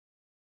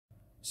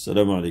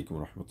Assalamu alaikum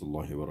wa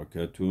rahmatullahi wa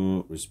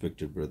barakatuh,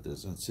 respected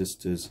brothers and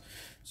sisters.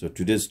 So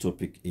today's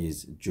topic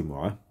is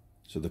Jumu'ah.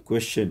 So the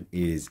question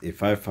is,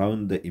 if I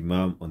found the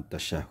Imam on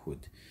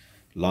Tashahhud,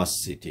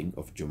 last sitting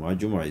of Jumu'ah,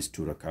 Jumu'ah is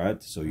 2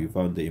 rak'at, so you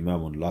found the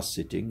Imam on last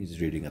sitting, he's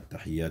reading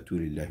at-tahiyyatu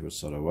lillahi wa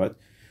salawat.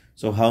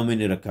 So how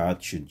many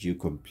rak'at should you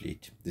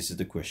complete? This is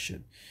the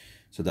question.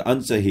 So the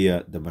answer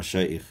here, the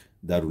Mashayikh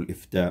Darul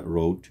Ifta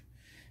wrote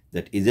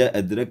that إذا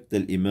أدركت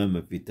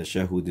الإمام في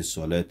تشهد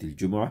الصلاة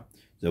الجمعة.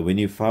 So when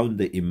you found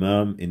the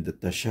Imam in the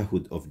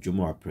tashahhud of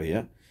Jumu'ah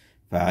prayer,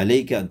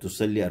 فَعَلَيْكَ أَن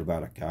تُصَلِّي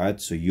 4 ركعات,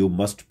 so you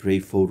must pray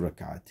 4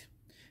 rak'at.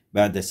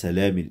 بعد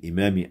سلام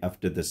الإمام,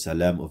 after the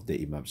salam of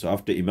the Imam. So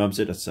after Imam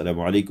said, Assalamu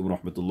alaikum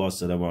rahmatullah,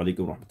 Assalamu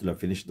alaikum rahmatullah,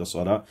 finish the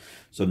salah.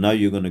 So now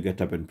you're going to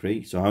get up and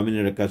pray. So how many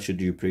rak'at should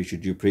you pray?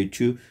 Should you pray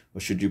 2 or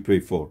should you pray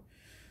 4?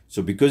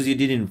 So because you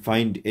didn't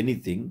find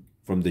anything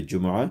from the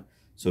Jumu'ah,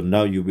 so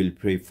now you will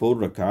pray 4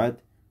 rak'at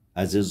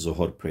as a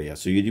Zuhur prayer.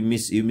 So you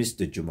missed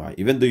the Jumu'ah.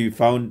 Even though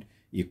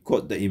you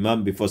caught the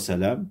Imam before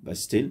Salam, but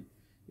still,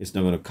 it's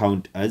not going to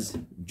count as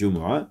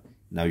Jumu'ah.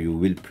 Now you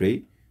will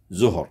pray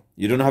Zuhur.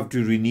 You don't have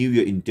to renew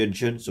your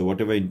intention. So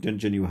whatever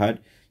intention you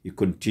had, you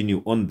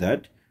continue on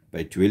that,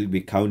 but it will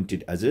be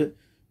counted as a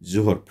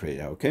Zuhur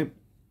prayer, okay?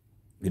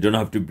 You don't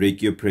have to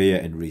break your prayer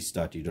and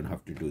restart. You don't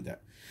have to do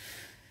that.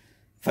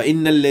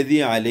 فإن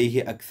الذي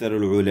عليه أكثر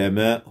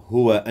العلماء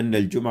هو أن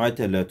الجمعة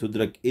لا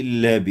تدرك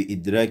إلا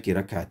بإدراك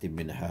ركعة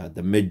منها.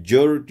 The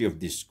majority of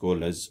the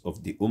scholars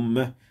of the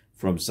Ummah,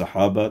 from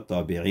Sahaba,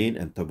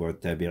 Tabi'in and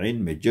Tabu'at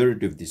Tabi'in,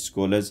 majority of the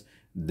scholars,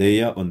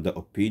 they are on the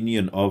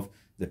opinion of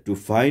that to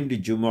find the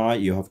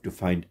Jumu'ah, you have to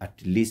find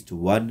at least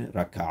 1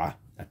 rak'ah,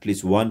 at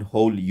least 1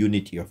 whole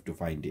unit you have to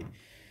find it.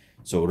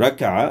 So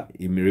rak'ah,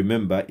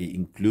 remember, it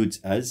includes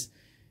as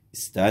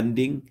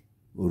standing,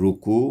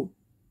 ruku,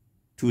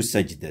 2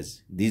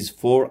 sajdas. These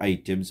 4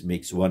 items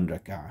makes 1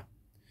 rak'ah.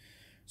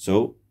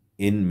 So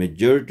in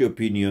majority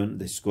opinion,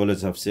 the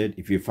scholars have said,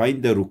 if you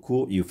find the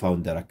ruku, you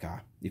found the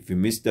rak'ah. If you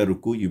miss the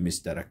ruku, you miss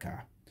the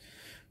rak'ah.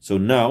 So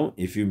now,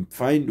 if you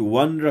find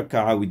 1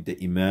 rak'ah with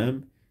the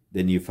Imam,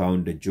 then you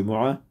found the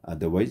Jumu'ah,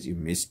 otherwise you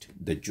missed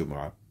the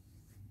Jumu'ah.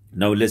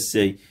 Now let's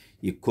say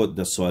you caught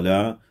the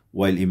Salāh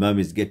while Imam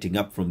is getting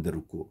up from the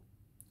ruku,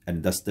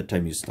 and that's the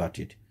time you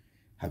started.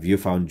 Have you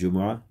found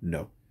Jumu'ah?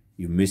 No.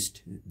 You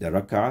missed the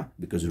rak'ah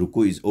because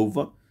ruku is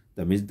over.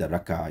 That means the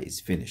rak'ah is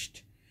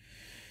finished.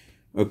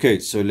 Okay,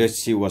 so let's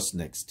see what's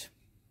next.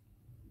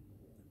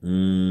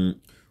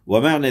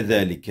 ومعنى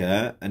ذلك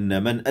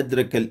أن من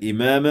أدرك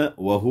الإمام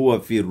وهو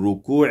في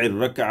الركوع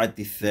الركعة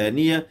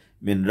الثانية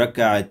من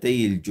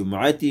ركعتي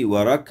الجمعة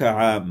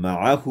وركع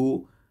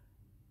معه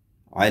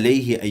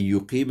عليه أن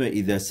يقيم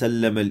إذا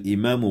سلم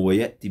الإمام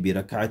ويأتي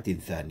بركعة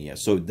ثانية.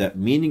 So the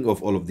meaning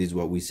of all of this,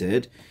 what we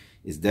said,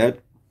 is that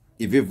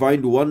if you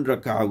find 1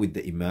 rak'ah with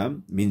the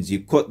Imam, means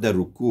you caught the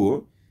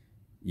ruku',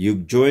 you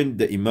joined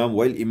the Imam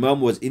while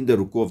Imam was in the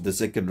ruku' of the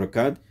 2nd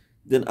rak'ah,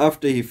 then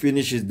after he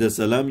finishes the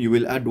salam, you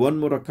will add 1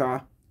 more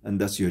rak'ah, and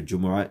thus your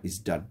Jumu'ah is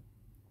done.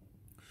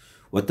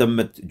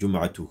 وَتَمَّتْ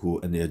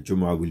جُمْعَتُهُ, and your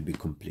Jumu'ah will be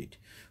complete.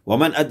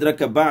 وَمَنْ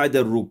أَدْرَكَ بَعْدَ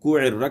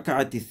الرُّكُوعِ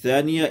الرَّكَعَةِ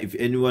الثَّانِيَةِ, if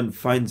anyone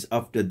finds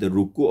after the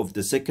ruku' of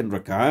the 2nd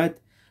rak'at,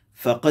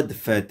 فَقَدْ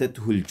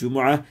فَاتَتْهُ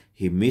الْجُمْعَةِ,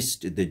 he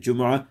missed the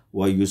Jumu'ah.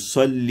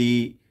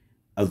 وَيُصَلِّي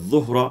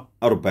الظُّهْرَ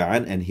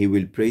أَرْبَعًا, and he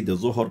will pray the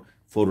Zuhr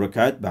 4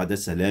 rak'at بعد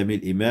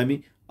سلام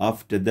الإمام,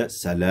 after the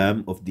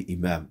salam of the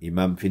Imam.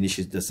 Imam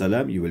finishes the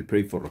salam, you will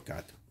pray 4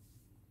 rak'at.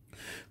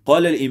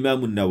 قال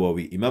الإمام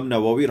النووي, Imam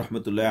Nawawi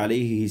rahmatullahi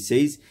alayhi, he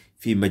says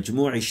في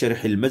مجموع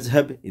شرح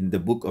المذهب, in the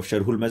book of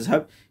Sharh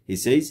al-Mazhab, he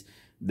says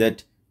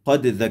that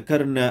قد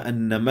ذكرنا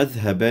أن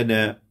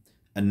مذهبنا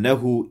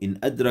أنه إن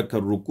أدرك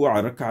الركوع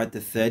ركعة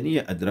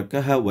الثانية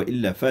أدركها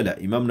وإلا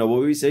فلا. Imam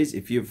Nawawi says,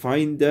 if you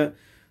find the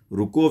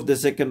ruku of the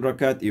 2nd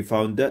rakat, you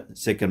found the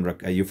 2nd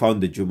rakat, you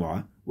found the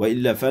Jumu'ah.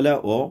 وإلا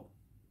فلا, or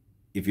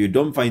if you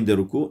don't find the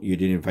ruku, you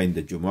didn't find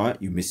the Jumu'ah,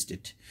 you missed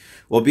it.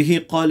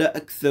 وبه قال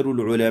أكثر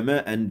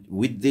العلماء, and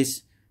with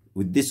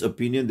this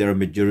opinion there are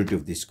majority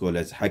of the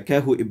scholars.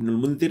 حكاه ابن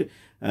المنذر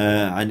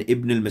عن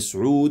ابن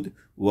المسعود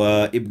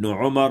وابن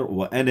عمر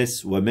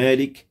وأنس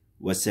ومالك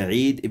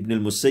وسعيد ابن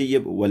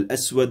المسيب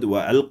والأسود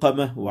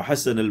وعلقمة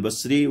وحسن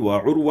البصري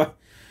وعروة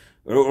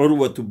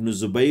بن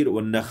الزبير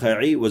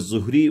والنخعي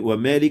والزهري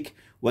ومالك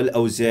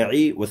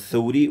والأوزاعي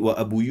والثوري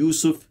وأبو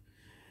يوسف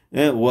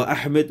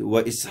وأحمد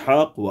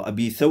وإسحاق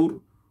وأبي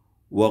ثور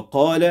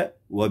وقال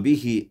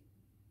وبه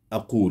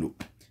أقول.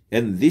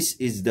 And this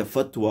is the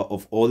fatwa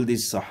of all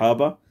these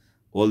Sahaba,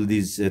 all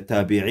these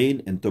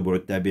Tabi'in and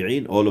Tabu'at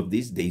Tabi'in, all of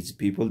these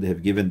people, they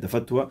have given the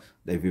fatwa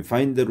that if you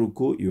find the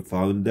ruku, you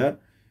found the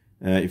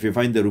if you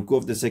find the ruku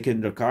of the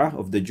 2nd rak'ah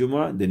of the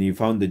Jumu'ah, then you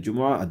found the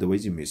Jumu'ah,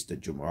 otherwise you missed the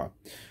Jumu'ah.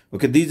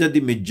 Okay, these are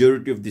the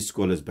majority of the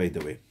scholars, by the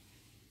way.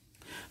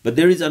 But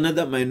there is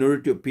another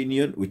minority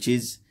opinion, which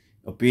is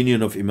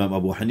opinion of Imam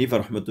Abu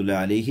Hanifa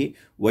rahmatullahi alayhi.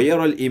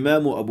 وَيَرَى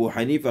الْإِمَامُ أَبُو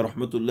حَنِيفَ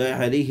رحمة الله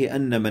عليه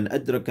أَنَّ مَنْ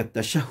أَدْرَكَ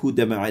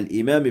التَّشَهُّدَ مَعَ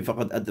الْإِمَامِ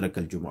فَقَدْ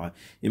أَدْرَكَ الْجُمْعَةِ.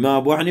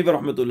 Imam Abu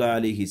Hanifa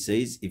rahmatullahi alayhi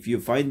says, if you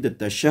find the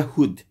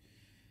tashahhud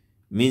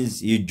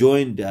means you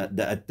joined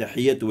the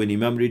at-tahiyyat when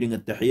Imam reading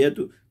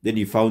at-tahiyyat, then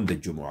you found the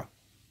Jumu'ah.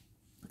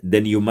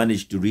 Then you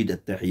managed to read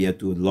at-tahiyyat,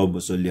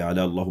 Allahumma salli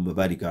ala, Allahumma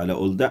barik ala,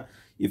 all that.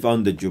 You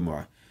found the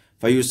Jumu'ah.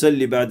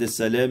 فَيُسَلِّ بَعْدَ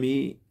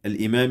السَّلَامِ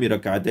الْإِمَامِ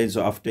رَكْعَتَيْن.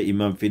 So after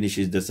Imam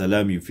finishes the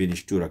salam, you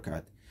finish 2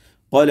 rakat.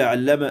 قال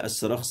علامة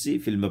السرخسي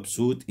في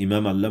المبسوط.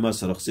 Imam Allama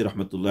Sarakhsi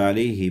rahmatullah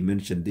alayhi, he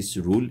mentioned this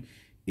rule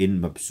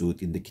in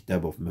Mabsut, in the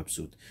kitab of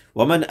Mabsut.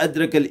 وَمَنْ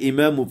أَدْرَكَ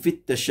الْإِمَامُ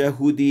فِي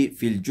التَّشَهُدِ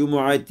فِي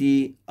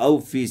الْجُمُعَةِ أَوْ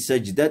فِي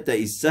سَجْدَةِ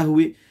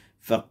السَّهْوِ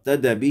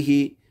فَاقْتَدَى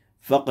بِهِ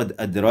فَقَدْ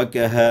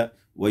أَدْرَكَهَا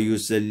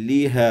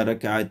وَيُسَلِّيهَا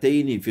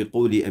رَكْعَتَيْنِ فِي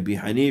قَوْلِ أَبِي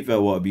حَنِيفَةَ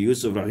وَأَبِي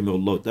يُوسُف رحمه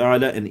الله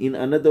ta'ala. And in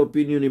another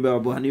opinion, Imam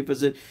Abu Hanifa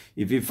said,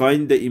 if you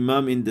find the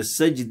Imam in the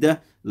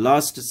sajda,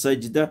 last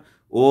sajda,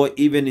 or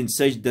even in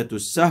sajda to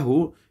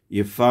sahu,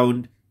 you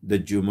found the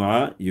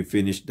Jumu'ah, you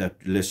finished that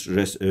 2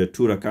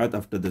 rakat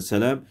after the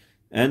salam,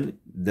 and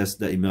that's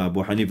the Imam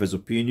Abu Hanifa's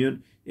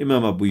opinion,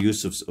 Imam Abu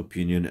Yusuf's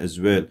opinion as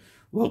well.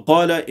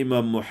 وقال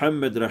Imam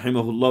Muhammad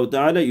رحمه الله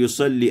تعالى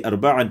يصلي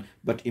أربعا.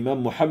 But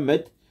Imam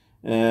Muhammad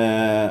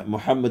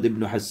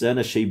ibn Hassan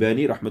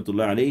al-Shaybani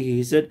rahmatullah alayhi,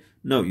 he said,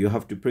 no, you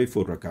have to pray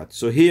 4 rakat.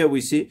 So here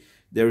we see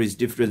there is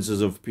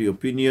differences of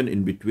opinion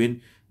in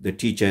between the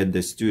teacher and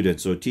the student.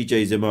 So teacher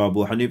is Imam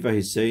Abu Hanifa,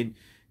 he's saying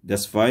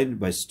that's fine.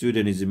 By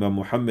student is Imam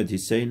Muhammad,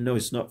 he's saying no,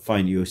 it's not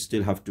fine, you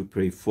still have to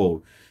pray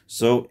 4.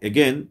 So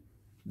again,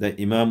 the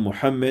Imam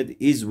Muhammad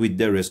is with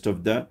the rest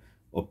of the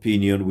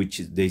opinion, which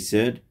they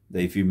said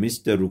that if you miss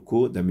the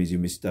ruku, that means you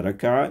missed the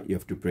rak'ah, you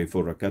have to pray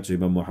 4 rakat. So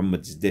Imam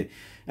Muhammad is there.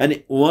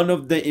 And one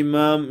of the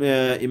Imam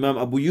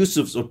Abu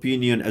Yusuf's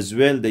opinion as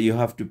well, that you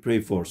have to pray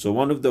 4. So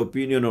one of the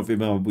opinion of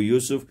Imam Abu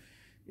Yusuf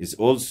is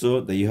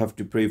also that you have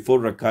to pray 4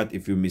 rakat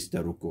if you miss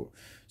the ruku.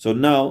 So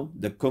now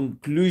the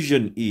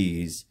conclusion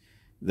is,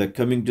 that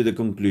coming to the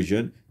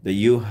conclusion, that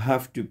you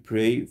have to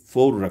pray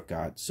 4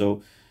 rakat.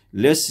 So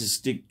let's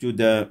stick to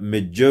the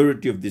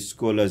majority of the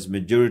scholars,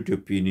 majority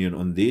opinion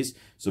on this.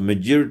 So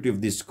majority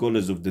of the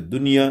scholars of the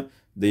dunya,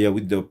 they are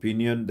with the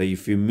opinion that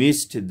if you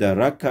missed the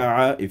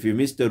raka'ah, if you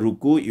missed the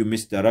ruku, you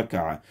missed the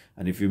raka'ah.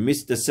 And if you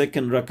missed the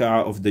second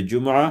raka'ah of the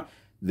Jumu'ah,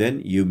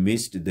 then you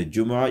missed the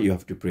Jumu'ah, you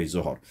have to pray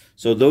Zuhr.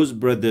 So those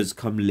brothers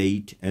come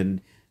late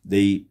and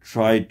they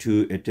try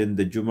to attend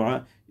the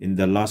Jumu'ah in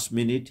the last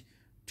minute.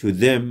 To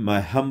them,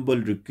 my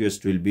humble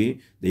request will be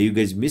that you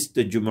guys missed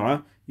the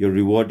Jumu'ah, your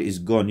reward is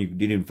gone, you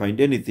didn't find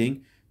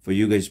anything. For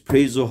you guys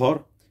pray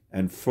Zuhr,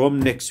 and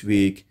from next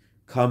week,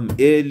 come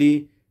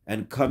early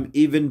and come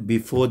even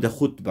before the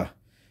khutbah.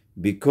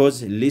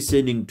 Because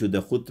listening to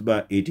the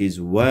khutbah, it is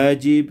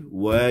wajib,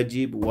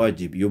 wajib,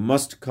 wajib. You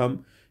must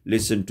come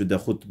listen to the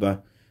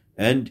khutbah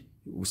and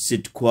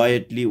sit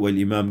quietly while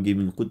Imam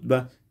giving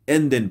khutbah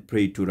and then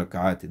pray 2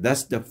 rak'at.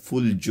 That's the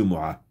full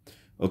Jumu'ah.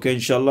 Okay,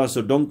 inshallah.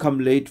 So don't come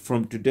late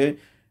from today.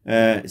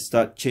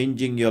 Start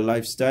changing your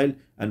lifestyle,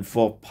 and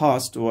for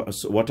past or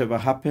whatever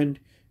happened,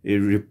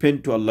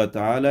 repent to Allah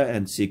Ta'ala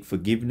and seek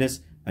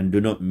forgiveness, and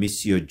do not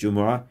miss your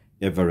Jumu'ah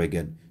ever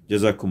again.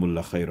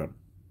 Jazakumullah khairan.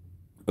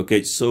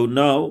 Okay, so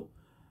now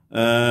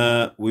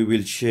we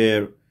will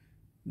share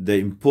the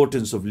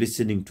importance of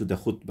listening to the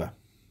khutbah.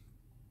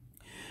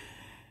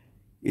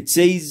 It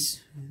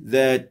says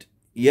that,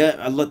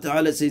 Allah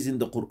Ta'ala says in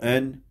the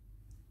Quran,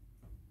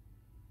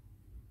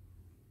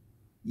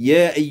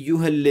 يا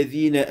أيها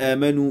الذين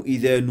آمنوا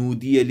إذا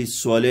نودي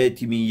للصلاة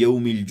من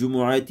يوم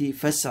الجمعة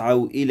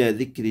فاسعوا إلى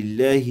ذكر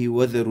الله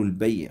وذروا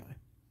البيع.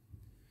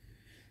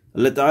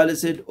 Allah Ta'ala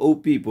said, O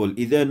people,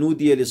 إذا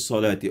نودي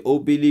للصلاة, O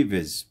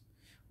believers,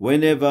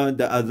 whenever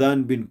the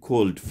adhan been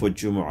called for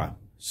Jumu'ah,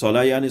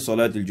 Salah yani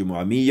Salat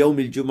al-Jumu'ah, من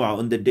يوم الجمعة,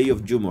 on the day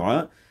of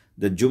Jumu'ah,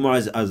 the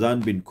Jumu'ah's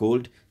adhan been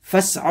called,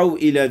 فاسعوا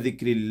إلى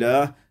ذكر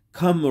الله,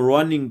 come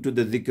running to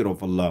the dhikr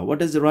of Allah. What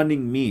does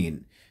running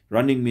mean?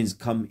 Running means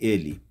come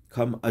early.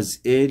 Come as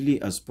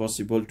early as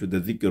possible to the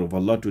dhikr of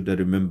Allah, to the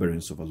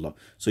remembrance of Allah.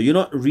 So you're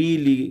not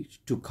really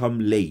to come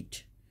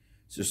late.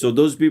 So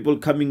those people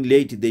coming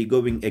late, they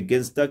going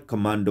against the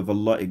command of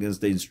Allah,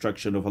 against the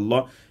instruction of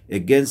Allah,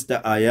 against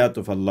the ayat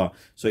of Allah.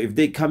 So if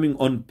they coming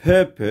on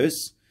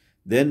purpose,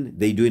 then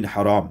they doing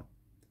haram,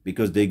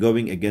 because they're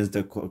going against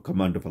the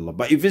command of Allah.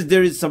 But if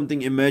there is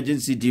something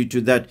emergency due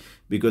to that,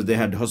 because they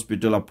had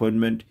hospital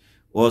appointment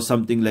or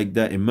something like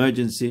that,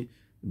 emergency,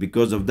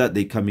 because of that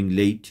they coming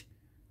late,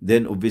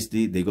 then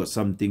obviously they got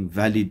something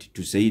valid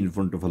to say in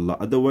front of Allah.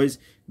 Otherwise,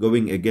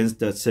 going against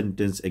the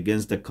sentence,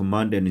 against the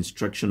command and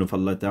instruction of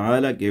Allah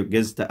Ta'ala,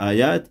 against the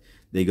ayat,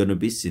 they're going to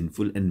be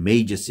sinful and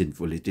major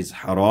sinful. It is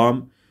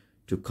haram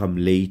to come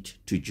late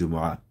to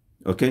Jumu'ah.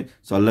 Okay,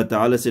 so Allah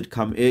Ta'ala said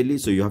come early,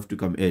 so you have to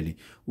come early.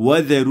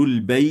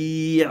 وَذَرُوا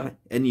الْبَيْعِ,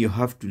 and you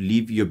have to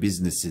leave your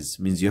businesses,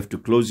 means you have to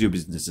close your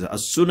businesses.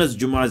 As soon as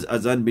Jumu'ah's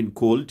azan been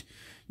called,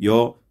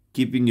 you're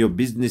keeping your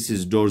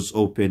businesses doors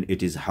open,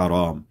 it is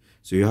haram.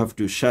 So you have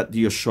to shut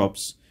your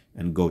shops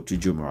and go to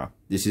Jumu'ah.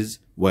 This is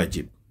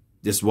wajib.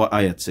 This is what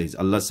ayat says.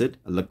 Allah said,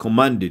 Allah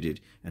commanded it,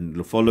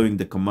 and following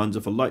the commands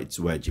of Allah, it's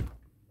wajib.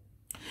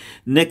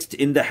 Next,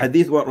 in the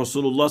hadith, what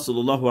Rasulullah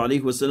sallallahu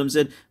alayhi wa sallam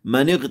said,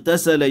 من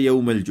اغتسل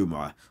يوم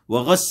الجمعة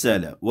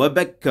وغسل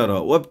وبكر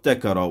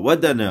وابتكر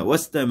ودنا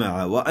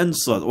واستمع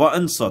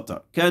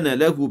وأنصت كان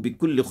له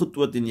بكل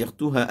خطوة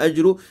يخطوها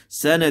أجر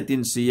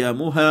سنة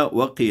صيامها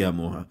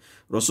وقيامها.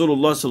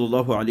 Rasulullah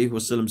sallallahu alayhi wa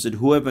sallam said,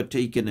 whoever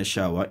taken a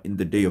shower in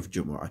the day of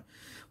Jumu'ah,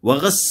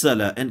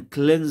 وغسل, and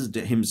cleansed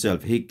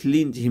himself, he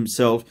cleaned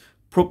himself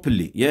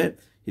properly, yeah?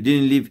 He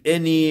didn't leave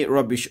any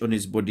rubbish on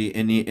his body,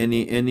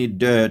 any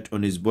dirt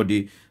on his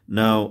body.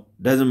 Now,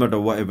 doesn't matter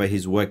whatever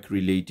his work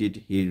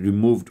related, he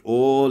removed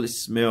all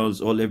smells,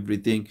 all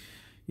everything,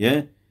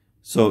 yeah?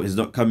 So he's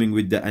not coming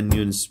with the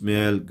onion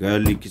smell,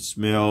 garlic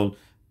smell,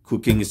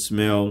 cooking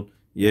smell,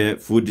 yeah,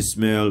 food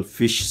smell,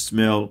 fish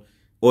smell,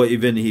 or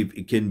even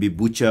it can be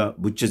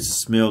butcher's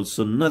smell.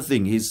 So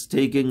nothing. He's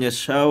taking a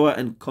shower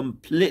and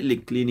completely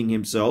cleaning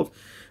himself.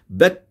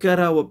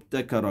 Bakkara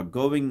wabtakara,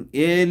 going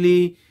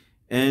early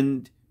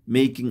and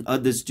making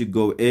others to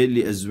go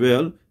early as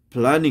well,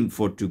 planning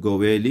for to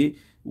go early.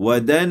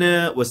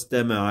 Wadana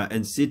wastama'a,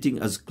 and sitting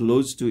as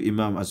close to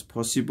Imam as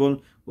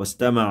possible.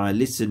 Wastama'a,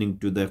 listening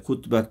to the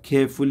khutbah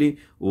carefully.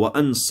 Wa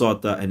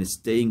ansata, and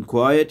staying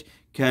quiet.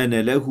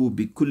 Kana lahu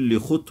bikulli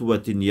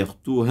khutwatin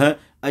yakhtuha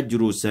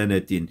ajru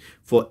sanatin.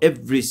 For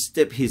every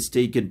step he's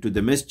taken to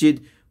the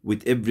masjid,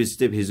 with every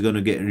step he's going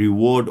to get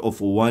reward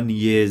of 1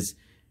 year's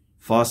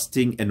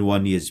fasting and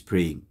 1 year's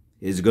praying.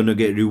 He's going to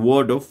get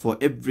reward of, for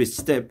every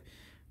step,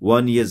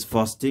 1 year's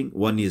fasting,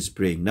 1 year's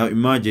praying. Now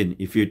imagine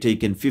if you're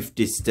taking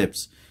 50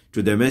 steps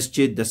to the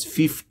masjid, that's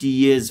 50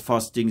 years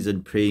fastings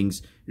and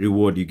prayings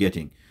reward you're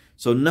getting.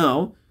 So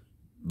now,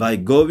 by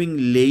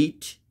going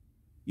late,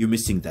 you're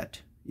missing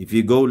that. If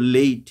you go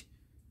late,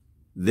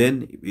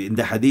 then in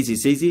the hadith it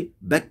says,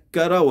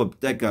 Bakkara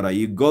wabtakara,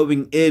 you're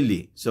going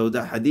early. So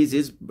the hadith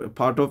is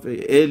part of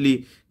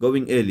early,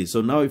 going early.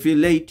 So now if you're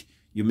late,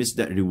 you miss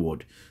that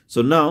reward.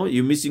 So now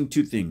you're missing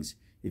two things.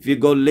 If you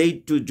go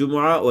late to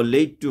Jumu'ah or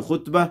late to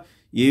khutbah,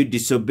 you're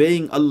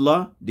disobeying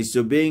Allah,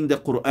 disobeying the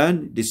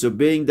Quran,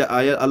 disobeying the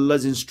ayah,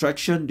 Allah's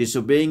instruction,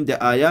 disobeying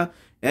the ayah,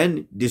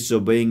 and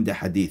disobeying the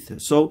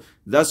hadith. So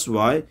that's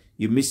why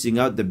you're missing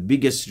out the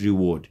biggest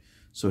reward.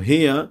 So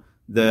here,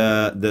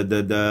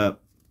 the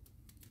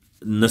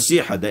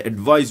nasiha, the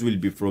advice will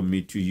be from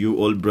me to you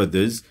all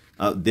brothers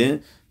out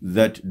there,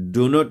 that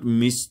do not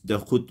miss the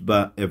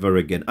khutbah ever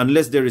again.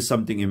 Unless there is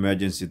something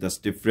emergency that's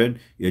different,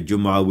 your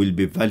Jumu'ah will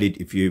be valid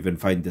if you even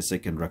find the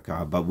second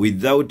rak'ah. But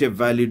without a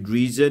valid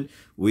reason,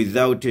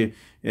 without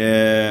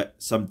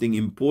something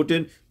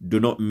important, do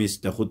not miss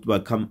the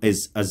khutbah. Come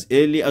as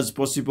early as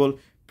possible.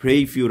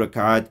 Pray few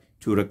rak'at,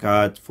 2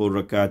 rak'at, 4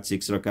 rak'at,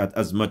 6 rak'at,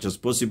 as much as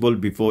possible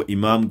before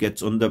Imam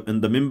gets on the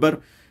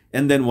minbar.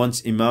 And then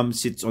once Imam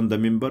sits on the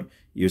minbar,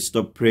 you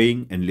stop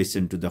praying and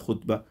listen to the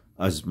khutbah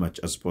as much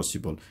as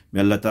possible.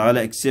 May Allah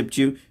Ta'ala accept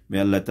you.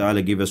 May Allah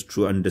Ta'ala give us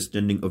true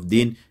understanding of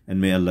deen.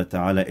 And may Allah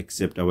Ta'ala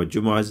accept our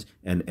Jumu'ahs,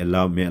 and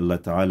may Allah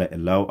Ta'ala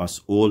allow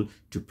us all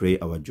to pray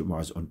our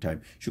Jumu'ahs on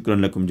time.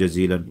 Shukran lakum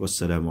jazilan.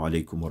 Wassalamu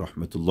alaikum wa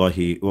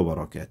rahmatullahi wa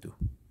barakatuh.